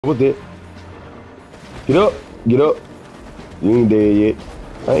What's that? Get up! Get up! You ain't dead yet.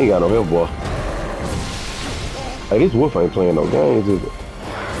 I ain't got no help, boy. Hey, this wolf ain't playing no games, is it?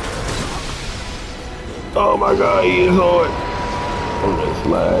 Oh my god, he is hard! I'm just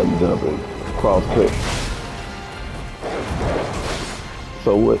sliding, jumping, cross cut.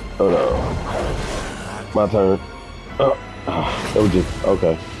 So what? Oh no. My turn. That was just,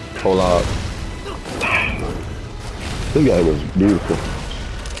 okay. Hold on. This game is beautiful.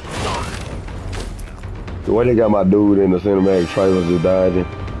 The way they got my dude in the cinematic trailer just died in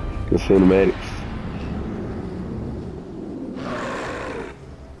the cinematics.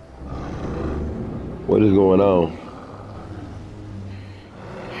 What is going on?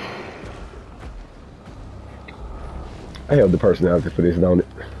 I have the personality for this, don't it?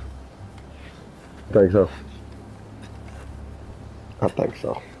 I think so. I think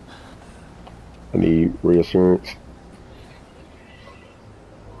so. I need reassurance.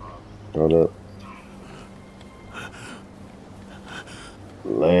 Hold up.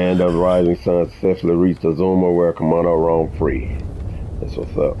 Land of the rising sun successfully reached the Zuma where Commando roam free. That's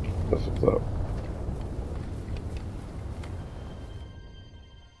what's up. That's what's up.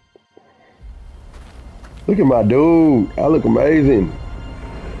 Look at my dude. I look amazing.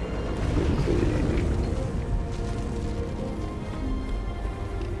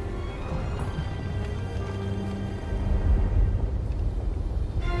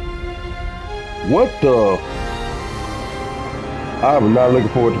 What the? I'm not looking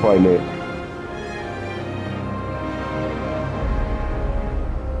forward to fighting that.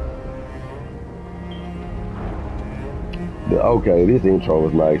 Okay, this intro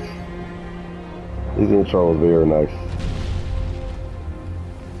was nice. This intro was very nice.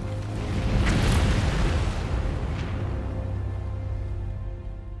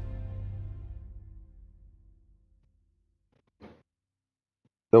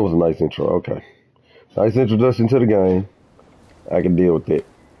 That was a nice intro, okay. Nice introduction to the game. I can deal with it.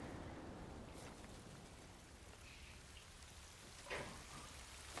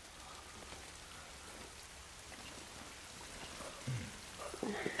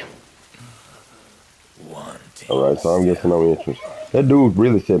 Alright, so I'm guessing I'm interested. That dude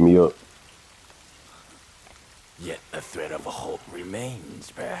really set me up. Yet a thread of hope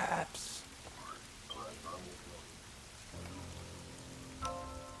remains, perhaps.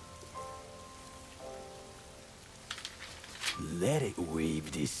 Let it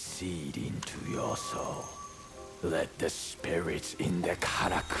weave this seed into your soul. Let the spirits in the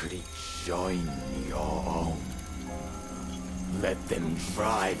Karakuri join your own. Let them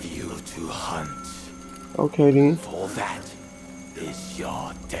drive you to hunt. Okay then. For that is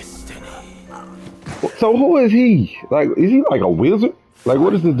your destiny. So who is he? Like, is he like a wizard? Like,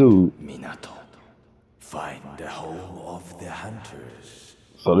 what is this dude? Minato. Find the home of the hunters.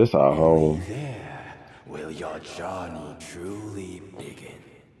 So this our home. There will your journey truly begin.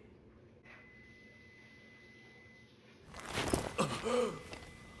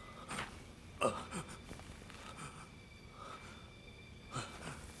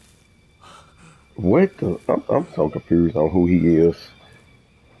 What the? I'm so confused on who he is.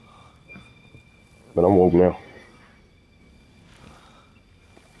 But I'm woke now.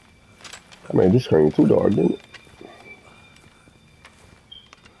 I mean, this screen too dark, didn't it?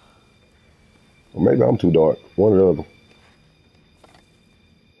 Or maybe I'm too dark. One or the other.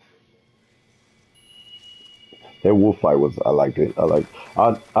 That wolf fight was, I liked it. I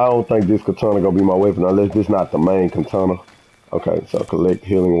don't think this katana gonna be my weapon unless this not the main katana. Okay, so collect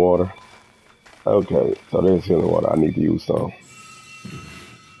healing water. Okay, so there's healing water. I need to use some.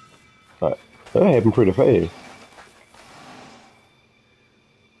 Alright, that happened pretty fast.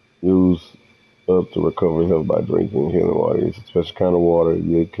 Use up to recover health by drinking healing water. It's a special kind of water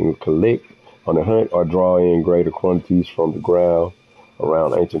you can collect on the hunt or draw in greater quantities from the ground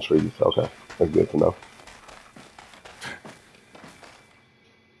around ancient trees. Okay, that's good to know.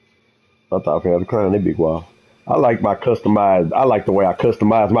 I thought I had to climb that big wall. I like the way I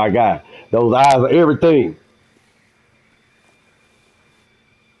customize my guy. Those eyes are everything.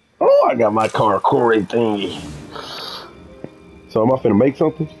 Oh, I got my Karakuri thingy. So am I finna make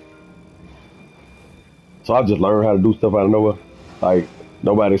something? So I just learned how to do stuff out of nowhere. Like,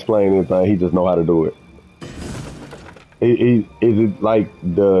 nobody explained anything, he just know how to do it. Is it like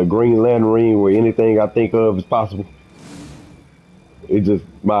the Green Lantern ring where anything I think of is possible? It just,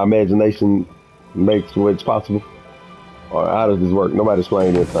 my imagination makes what's possible? Or how does this work? Nobody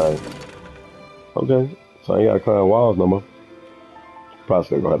explained anything. Okay, so I ain't gotta climb walls no more. Probably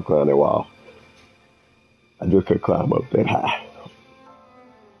still gonna have to climb that wall. I just could climb up that high.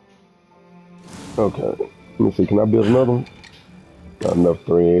 Okay, let me see, can I build another one? Not enough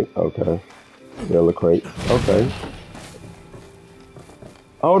thread. Okay. Yellow crate. Okay.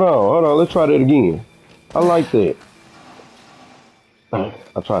 Hold on. Let's try that again. I like that.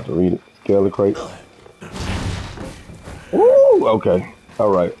 I tried to read it. Scale the crate. Woo! Okay.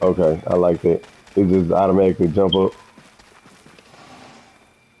 All right. Okay. I like that. It just automatically jump up.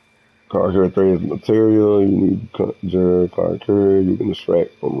 Carter threads material. You need Carter. You can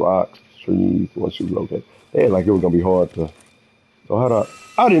extract from rocks, trees. Once you locate. Yeah, like it was gonna be hard to. So how do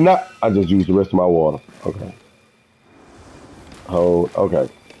I did not. I just used the rest of my water. Okay. Hold. Okay.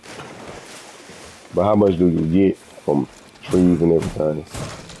 But how much do you get from trees and everything?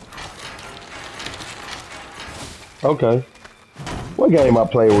 Okay. What game I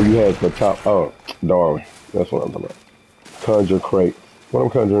played where you had the top? Oh, Darwin. That's what I'm talking about. Conjure crates. What I'm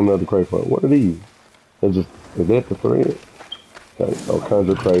conjuring another crate for? What are these? They're just, is that the thread? Okay, so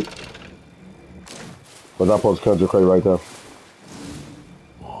conjure crate. Was I supposed to conjure crate right there?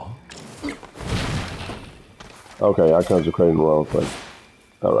 Okay, I conjure crate in the wrong place.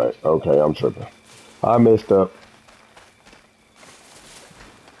 Alright, okay, I'm tripping. I messed up.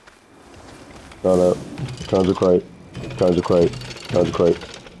 Hold up. Conjure crate. Conjure crate. Conjure crate.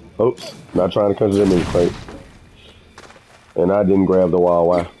 Oops. Not trying to conjure them in the crate. And I didn't grab the wild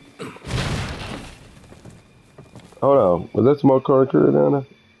wire. Hold on. Was that smoke curry down there?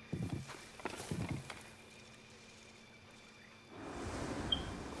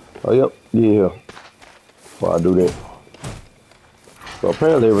 Oh, yep. Yeah. Well, I do that. So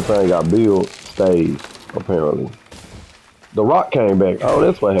apparently everything got built stays. Apparently. The rock came back. Oh,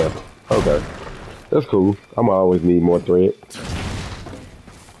 that's what happened. Okay. That's cool. I'm always need more thread.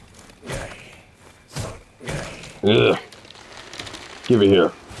 Yeah. Give it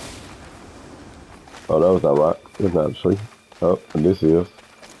here. Oh, that was not rock. It's not a tree. Oh, and this is.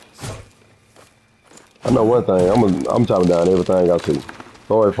 I know one thing. I'm chopping down everything I see.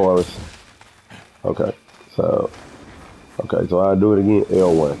 Sorry, forest. Okay. So I do it again.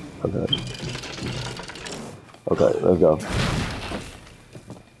 L1. Okay. Okay, let's go.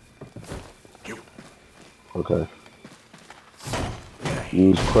 Okay.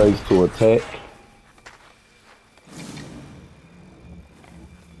 Use crates to attack.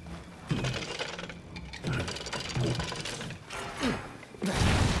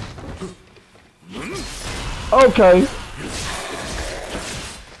 Okay.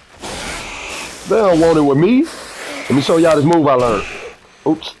 They don't want it with me. Let me show y'all this move I learned.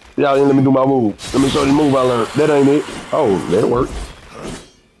 Oops. Y'all didn't let me do my move. Let me show you the move I learned. That ain't it. Oh, that worked.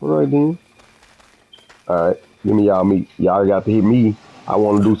 All right then. All right. Give me y'all meat. Y'all got to hit me. I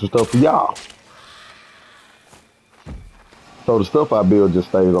want to do some stuff for y'all. So the stuff I build just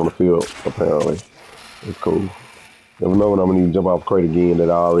stays on the field, apparently. It's cool. Never know when I'm going to need to jump off crate again that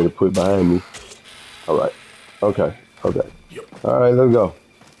I already put behind me. All right. Okay. Okay. All right, let's go.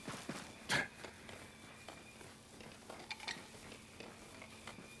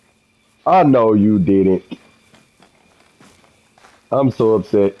 I know you didn't. I'm so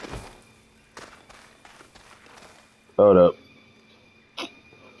upset. Hold up.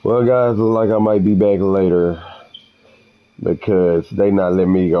 Well, guys, look like I might be back later because they not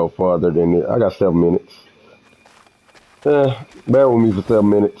letting me go farther than it. I got 7 minutes. Bear with me for 7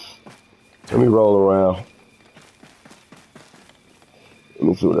 minutes. Let me roll around. Let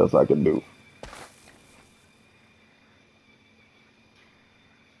me see what else I can do.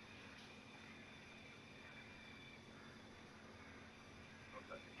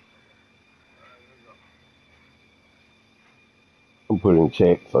 I'm putting in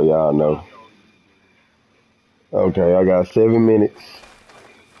chat so y'all know. Okay, I got 7 minutes.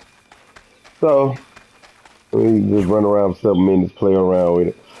 So, let me just run around for 7 minutes, play around with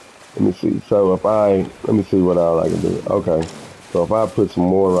it. Let me see. So let me see what all I can do. Okay. So if I put some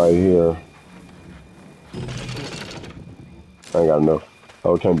more right here, I ain't got enough.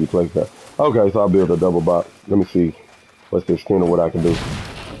 Oh, it can't be placed there. Okay, so I'll build a double box. Let me see what's the extent of what I can do.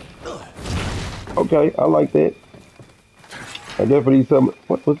 Okay, I like that. I definitely need something.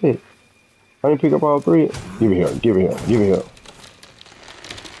 What was it? I didn't pick up all 3. Give it here, give it here, give it here.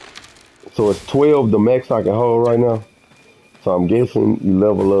 So it's 12 the max I can hold right now. So I'm guessing you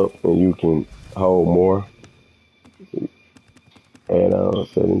level up and you can hold more. Add on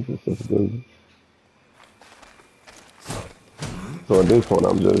settings and sensitivity. So at this point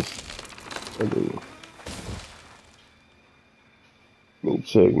I'm just let me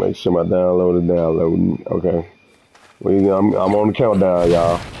check, make sure my download is downloading. Okay. Well, I'm on the countdown,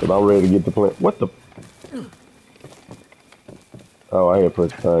 y'all, because I'm ready to get the plant. What the? Oh, I had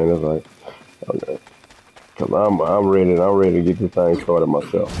pressed the thing. That's right. Okay. Cause I'm ready. I'm ready to get this thing started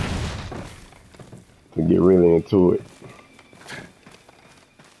myself. To get really into it.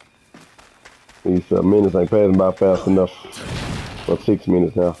 These minutes ain't passing by fast enough. For 6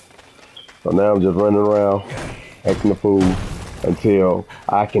 minutes now. So now I'm just running around, acting the fool until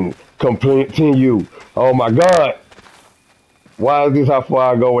I can continue. Oh my God! Why is this how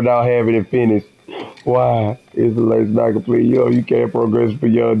far I go without having it finished? Why is the race not complete? Yo, you can't progress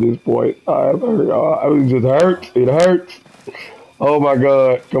beyond this point. It just hurts. It hurts. Oh my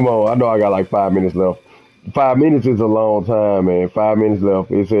God! Come on! I know I got like 5 minutes left. 5 minutes is a long time, man. 5 minutes left.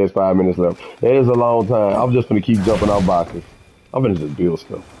 It says 5 minutes left. That is a long time. I'm just gonna keep jumping off boxes. I'm gonna just build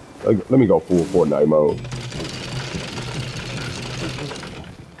stuff. Let me go full Fortnite mode.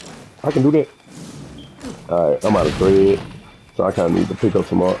 I can do that. Alright, I'm out of thread. So I kind of need to pick up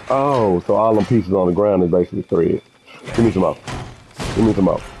some more. Oh, so all them pieces on the ground is basically thread. Give me some more. Give me some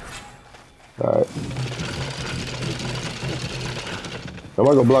more. Alright. Am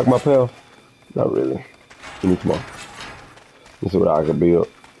I gonna block my path? Not really. Give me some more. Let's see what I can build.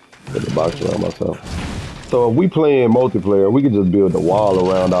 Put the box around myself. So if we playing multiplayer, we can just build the wall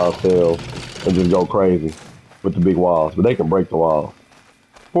around ourselves and just go crazy with the big walls. But they can break the wall.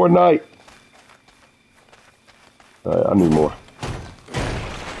 Fortnite. Alright, I need more.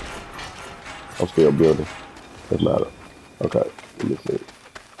 I'm still building. Doesn't matter. Okay, let me see.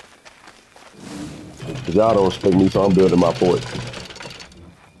 Cause y'all don't respect me, so I'm building my fort.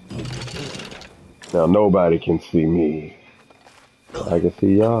 Now nobody can see me. I can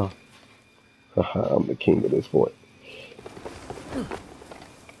see y'all. I'm the king of this fort.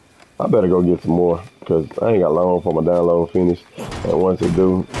 I better go get some more, cause I ain't got long for my download finish. And once it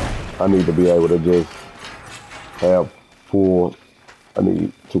do, I need to be able to just have full. I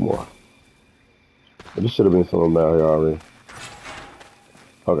need 2 more. But this should have been something down here already.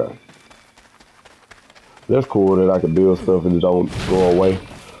 Okay. That's cool that I can build stuff and it don't go away.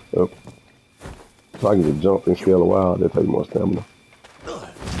 Yep. So I can just jump and scale a while. That takes more stamina.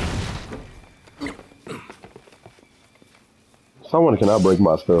 So I wonder, can I break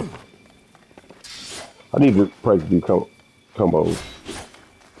my stuff? I need to practice these combos.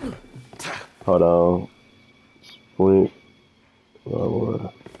 Hold on. Sprint.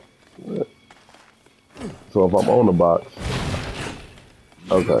 So if I'm on the box.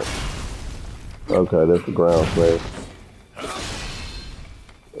 Okay. Okay, that's the ground smash.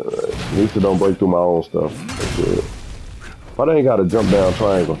 Alright. At least it don't break through my own stuff. That's good. But I ain't got a jump down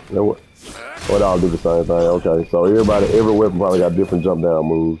triangle. Or I'll do the same thing. Okay, so every weapon probably got different jump down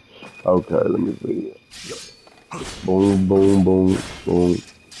moves. Okay, let me see. Boom, boom, boom, boom,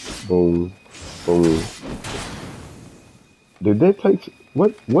 boom, boom. Did that take,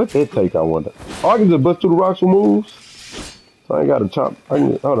 what that take, I wonder? Oh, I can just bust through the rocks with moves? So I ain't got to chop,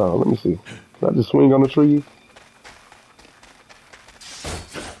 hold on, let me see. Can I just swing on the trees?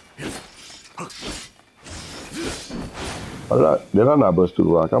 Did I not bust through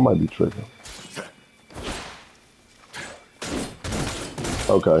the rock? I might be tripping.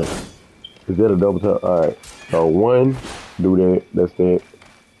 Okay. Is that a double tap? Alright. So 1, do that. That's that.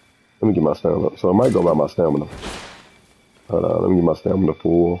 Let me get my stamina. So I might go by my stamina. Hold on. Let me get my stamina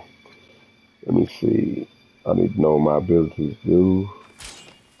full. Let me see. I need to know what my abilities do.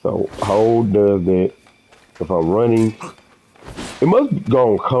 So hold does that. If I'm running, it must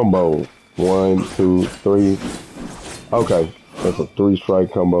go on combo. 1, 2, 3. Okay. That's a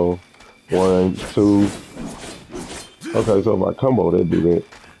 3-strike combo. 1, 2. Okay, so if I combo, they do that.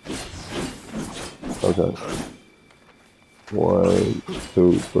 Okay. 1,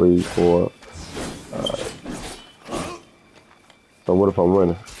 2, 3, 4. Alright. So what if I'm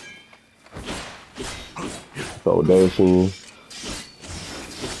running? So dash in.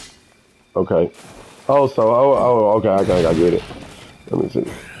 Okay. Oh, so okay, I get it. Let me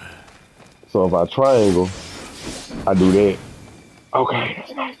see. So if I triangle, I do that. Okay,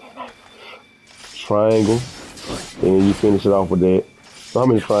 that's nice, that's nice. Triangle. And you finish it off with that. So how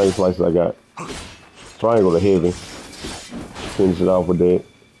many triangle slices I got? Triangle to heavy. Finish it off with that.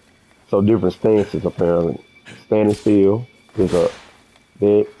 So different stances apparently. Standing still is a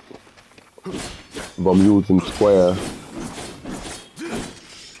that. If I'm using square,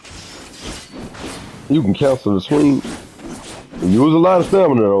 you can cancel the swing. You use a lot of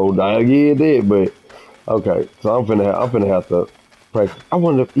stamina though. I get that, but okay. So I'm finna have to practice. I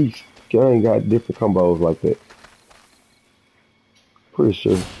wonder if each game got different combos like that. Pretty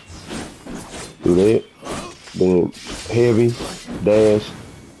sure. Do that. Then heavy, dash.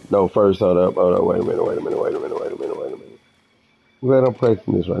 No, first hold up. Wait a minute. I'm glad I'm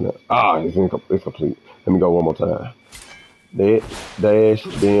practicing this right now. Ah, it's complete. Let me go one more time. That, dash,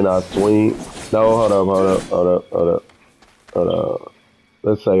 then I swing. No, hold up.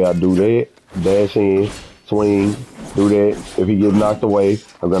 Let's say I do that, dash in, swing, Do that. If he gets knocked away,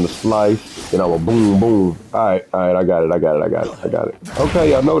 I'm gonna slice. Then I'm gonna boom, boom. Alright, alright, I got it, I got it, I got it, I got it.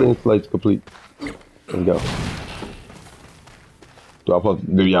 Okay, I know the installation's complete. Let's go.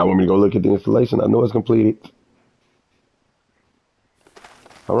 Do y'all want me to go look at the installation? I know it's completed.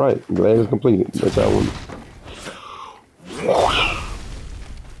 Alright, glad it's completed. That's how I want it.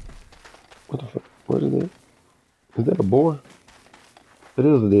 What the fuck? What is that? Is that a boar? It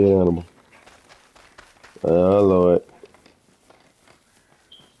is a dead animal. Oh, Lord.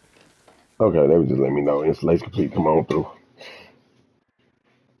 Okay, they would just let me know. Installation complete. Come on through.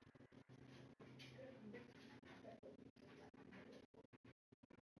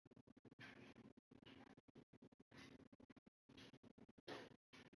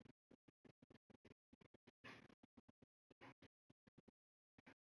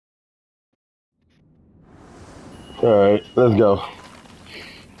 Alright, let's go.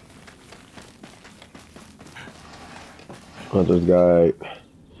 Hunter's guide.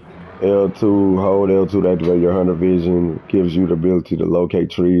 L2, hold L2 to activate your hunter vision. Gives you the ability to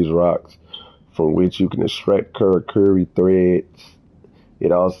locate trees, rocks, from which you can extract curry threads.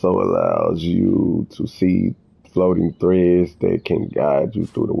 It also allows you to see floating threads that can guide you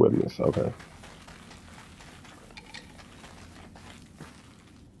through the wilderness. Okay.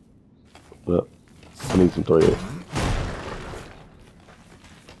 Well, I need some threads.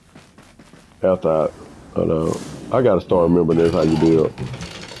 After I gotta start remembering this how you build.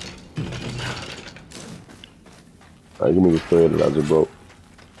 Alright, give me this thread that I just broke.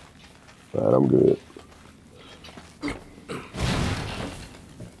 Alright, I'm good.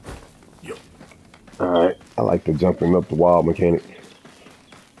 Alright, I like the jumping up the wall mechanic.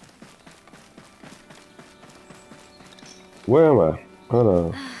 Where am I? Hold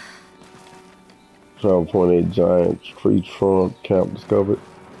on. Travel point a giant tree trunk camp discovered.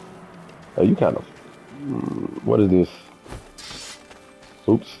 Oh, you kind of. What is this?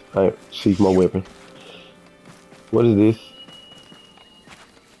 Oops, I sheath my weapon. What is this?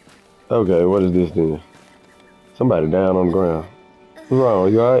 Okay, what is this then? Somebody down on the ground. What's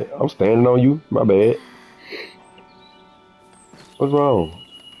wrong? You alright? I'm standing on you. My bad. What's wrong?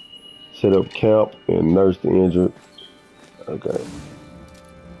 Set up camp and nurse the injured. Okay.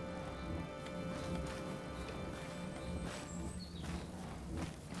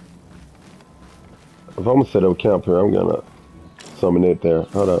 If I'm gonna set up camp here, I'm gonna summon it there.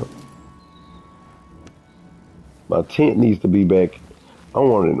 Hold up. My tent needs to be back. I don't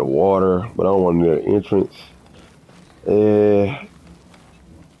want it in the water, but I don't want it near the entrance. Is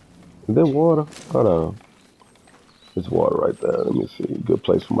there water? Hold on. There's water right there. Let me see. Good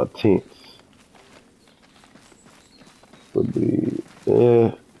place for my tents. Would be,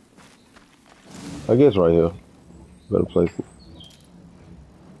 I guess right here. Better place it.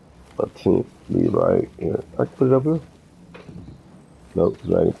 My tent be right here. I can put it up here? Nope,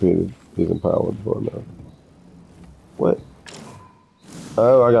 dragon pit is empowered for now. What?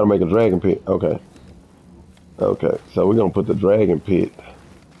 Oh, I gotta make a dragon pit. Okay. Okay, so we're gonna put the dragon pit.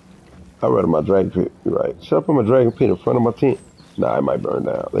 I'd rather my dragon pit be right. Should I put my dragon pit in front of my tent? Nah, it might burn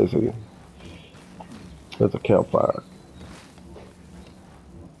down. Let's see. That's a campfire.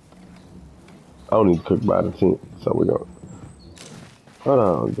 I don't need to cook by the tent, so we're gonna. Hold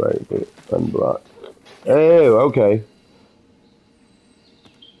on, dragon pit. Unblock. Oh, okay.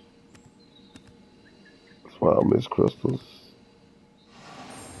 That's why I miss crystals.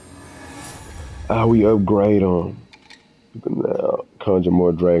 Ah, we upgrade them. You can now conjure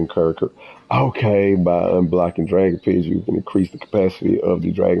more dragon character. Okay, by unblocking dragon pits, you can increase the capacity of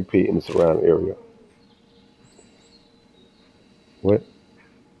the dragon pit in the surrounding area. What?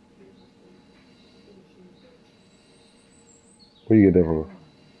 Where you get that from?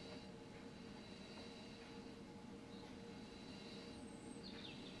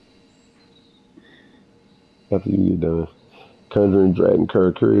 After you get done. Conjuring dragon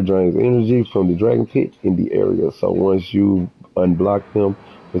character drains energy from the dragon pit in the area. So once you unblock them,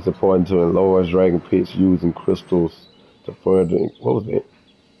 it's important to enlarge dragon pits using crystals to further. What was that?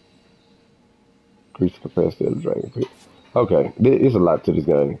 Increase the capacity of the dragon pit. Okay, it's a lot to this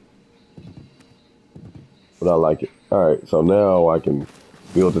game, but I like it. All right, so now I can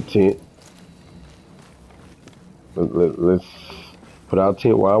build a tent. Let's put our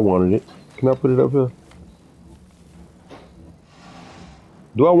tent where I wanted it. Can I put it up here?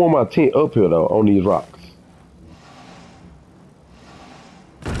 Do I want my tent up here though, on these rocks?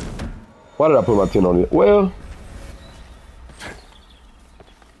 Why did I put my tent on it? Well,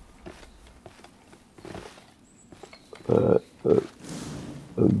 let's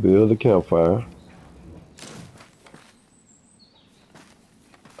build a campfire.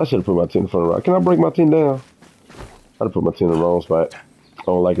 I should have put my tent in front of the rock. Can I break my tent down? I put my tent in the wrong spot. I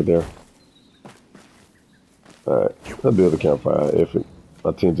don't like it there. Alright, I'll build a campfire if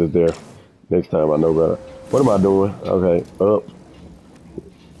my tent's just there. Next time I know better. What am I doing? Okay, up.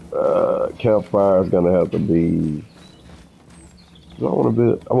 Campfire is gonna have to be. Do I want to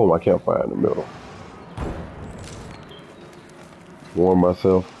build? I want my campfire in the middle. Warm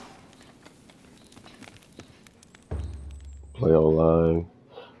myself. Play online.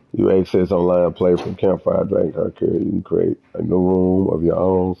 You access online play from Campfire Dragon Card Carrier. You can create a new room of your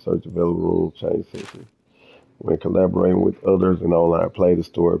own, search available room, change session. When collaborating with others in online play, the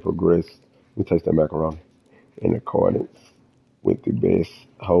story progress. Let me taste that macaroni. In accordance with the best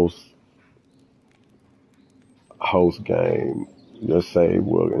host game. Your save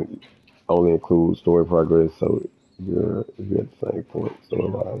will only include story progress, so if you're at the same point, story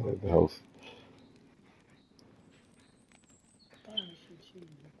wise as the host.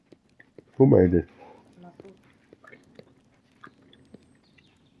 Who made this?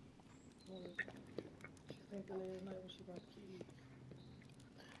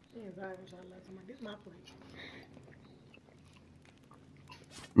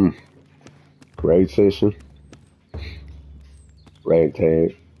 Great session.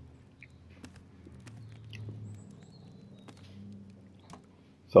 Ragtag.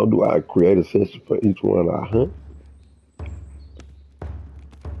 So do I create a session for each one I hunt?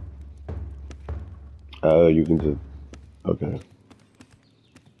 You can just, okay.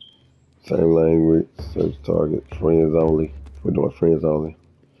 Same language, search target, friends only. We're doing friends only.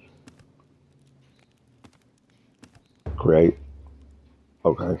 Create.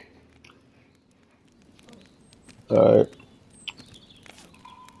 Okay. Alright.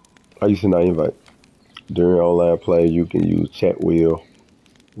 I used to not invite. During online play, you can use chat wheel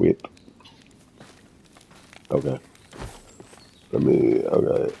with. Okay.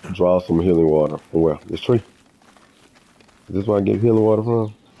 Okay. Draw some healing water. Where? This tree? Is this where I get healing water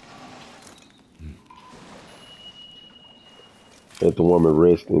from? Let the woman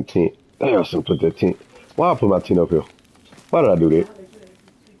rest in tent. Damn, I should put that tent. Why I put my tent up here? Why did I do that?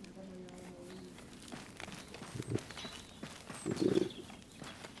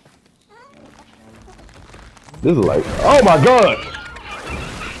 This is like, oh my god!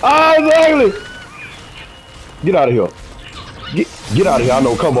 Ah, it's ugly! Get out of here. Get out of here. I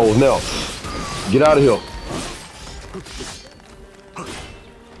know combos now. Get out of here.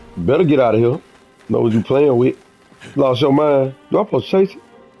 Better get out of here. Know what you playing with. Lost your mind. Do I supposed to chase it?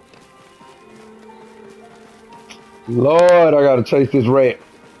 Lord, I gotta chase this rat.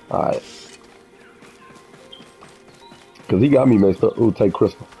 Alright. Cause he got me messed up. Ooh, take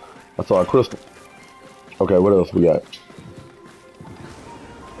crystal. I saw a crystal. Okay, what else we got?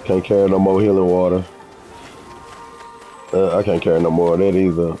 Can't carry no more healing water. I can't carry no more of that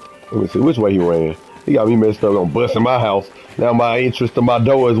either. Let me see which way he ran. He got me messed up on busting my house. Now my interest in my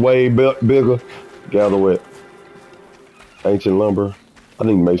door is way bigger. Gather with ancient lumber. I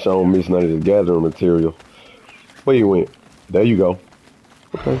need to make sure I don't miss none of this gathering material. Where you went? There you go.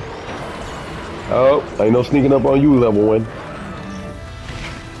 Okay. Oh, ain't no sneaking up on you, level 1.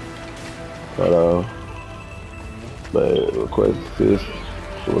 But man, request this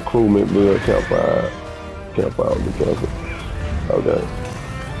recruitment build campfire will be canceled. Okay.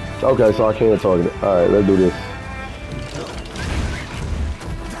 Okay, so I can target it. Alright, let's do this.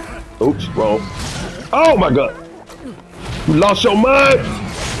 Oops, wrong. Oh my god! You lost your mind!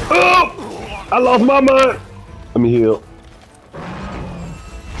 Oh! I lost my mind! Let me heal.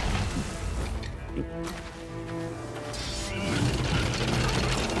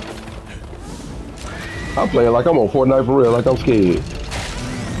 I'm playing like I'm on Fortnite for real, like I'm scared.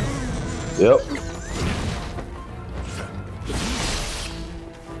 Yep.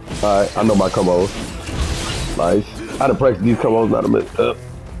 Alright, I know my combos. Nice. I done practiced these combos, not a minute.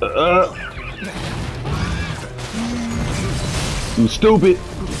 You stupid.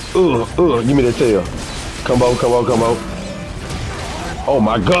 Give me that tail. Combo. Oh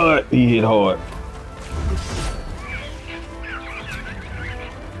my god, he hit hard.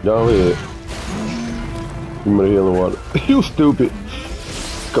 Go ahead. Give me the healing water. You stupid.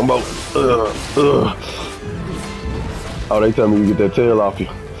 Combo. Oh, they tell me you get that tail off you.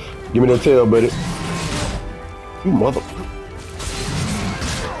 Give me that tail, buddy. You mother.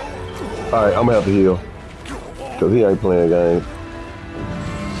 Alright, I'm gonna have to heal. Cause he ain't playing games.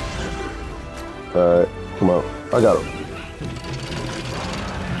 Alright, come on. I got him.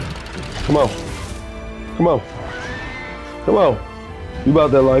 Come on. You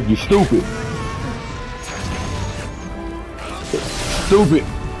about that life, you stupid. Stupid.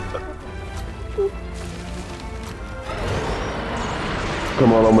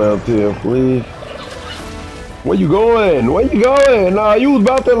 Come on, I'm gonna have to heal, please. Where you going? Where you going? Nah, you was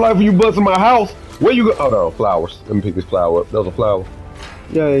about that life when you busted my house. Where you go? Oh no, flowers. Let me pick this flower up. That was a flower.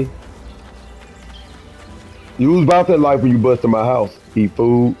 Yay. You was about that life when you busted my house. Eat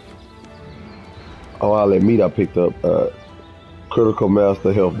food. Oh, all that meat I picked up. Critical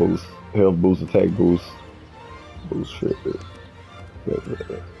master health boost. Health boost, attack boost. Boost shit. Attack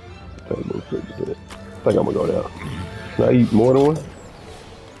boost 50%. I think I'm gonna go down. Can I eat more than one?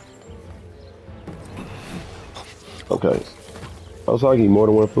 Okay. Oh, so I can eat more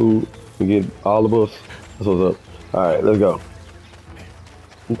than one food and get all of us. That's what's up. Alright, let's go.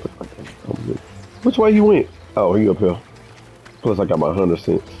 Which way you went? Oh, he up here. Plus I got my 100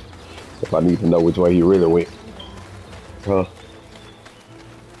 cents. If I need to know which way he really went. Huh?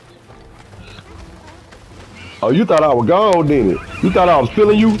 Oh, you thought I was gone, didn't it? You thought I was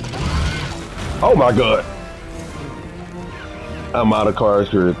feeling you? Oh my god. I'm out of car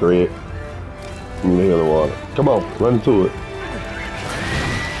security thread. In the hell of water. Come on, run into it.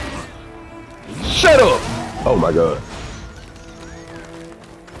 Shut up! Oh my god.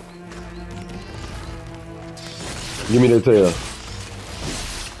 Give me that tail.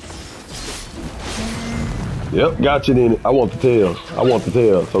 Yep, got you in it. I want the tail. I want the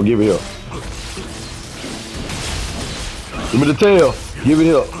tail, so give it here. Give me the tail. Give it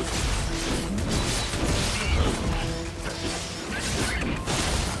here.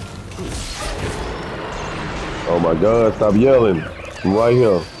 Oh my god, stop yelling. I'm right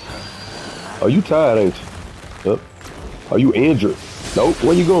here. Are you tired, ain't you? Yep. Are you injured? Nope.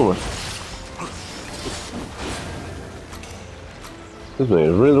 Where you going? This man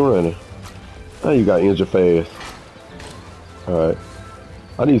is really running. Now you got injured fast. Alright.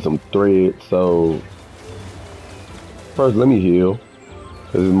 I need some thread, so first let me heal.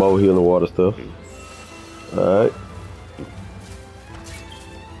 Cause there's more healing water stuff. Alright.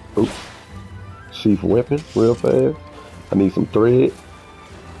 Oops. Sheath weapon real fast. I need some thread.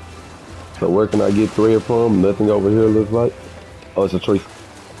 So where can I get thread from? Nothing over here looks like. Oh, it's a tree.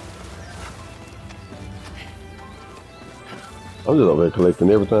 I'm just over here collecting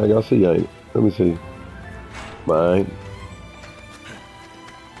everything I see, ain't it? Let me see. Mine.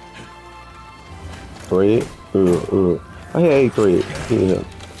 Thread. I had 8 thread. Yeah.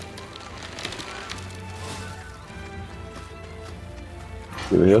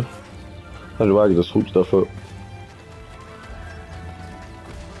 Over here. How do I can just swoop stuff up?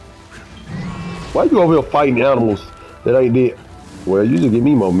 Why you over here fighting animals that ain't dead? Well, you just give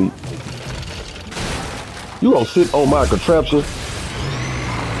me more meat. You gonna sit on my contraption?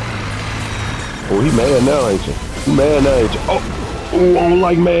 Oh, he mad now, ain't you? You mad now, ain't you? Oh, I don't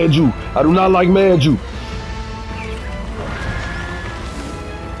like mad you. I do not like mad you.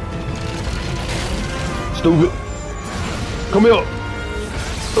 Stupid. Come here.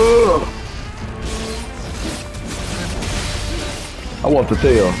 Ugh. I want the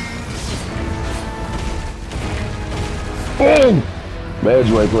tail. Boom! Mad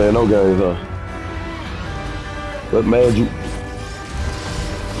you ain't playing no games, huh? But mad you.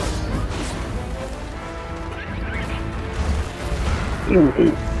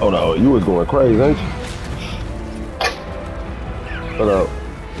 Oh no, you was going crazy, ain't you? Hold up.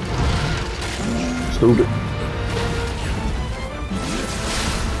 Stupid.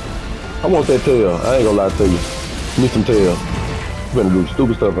 I want that tail. I ain't gonna lie to you. Give me some tail. You better do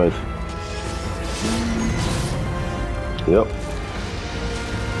stupid stuff, ain't you? Yep.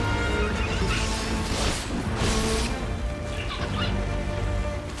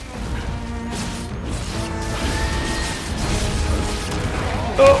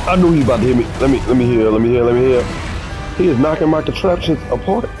 Oh, I knew he was about to hit me. Let me heal. He is knocking my contraptions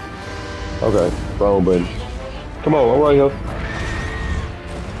apart. Okay, wrong button. Come on, I'm right here.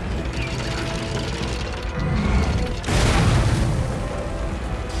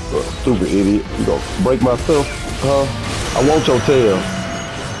 Oh, stupid idiot. You gonna break my stuff? Huh? I want your tail.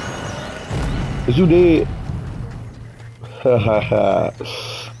 Is you dead? Ha ha ha.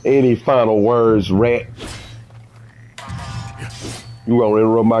 Any final words, rat? You gonna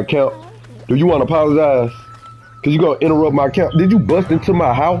interrupt my count? Do you want to apologize? Cause you gonna interrupt my count? Did you bust into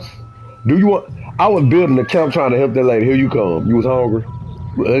my house? Do you want? I was building a camp trying to help that lady. Here you come. You was hungry.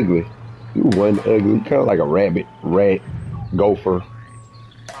 You ugly. You wasn't ugly. You kind of like a rabbit, rat, gopher,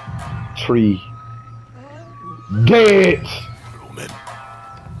 tree. Dead.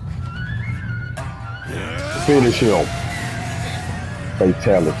 Finish him.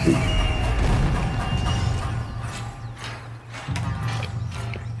 Fatality.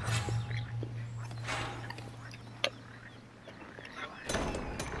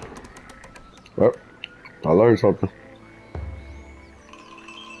 Well, I learned something.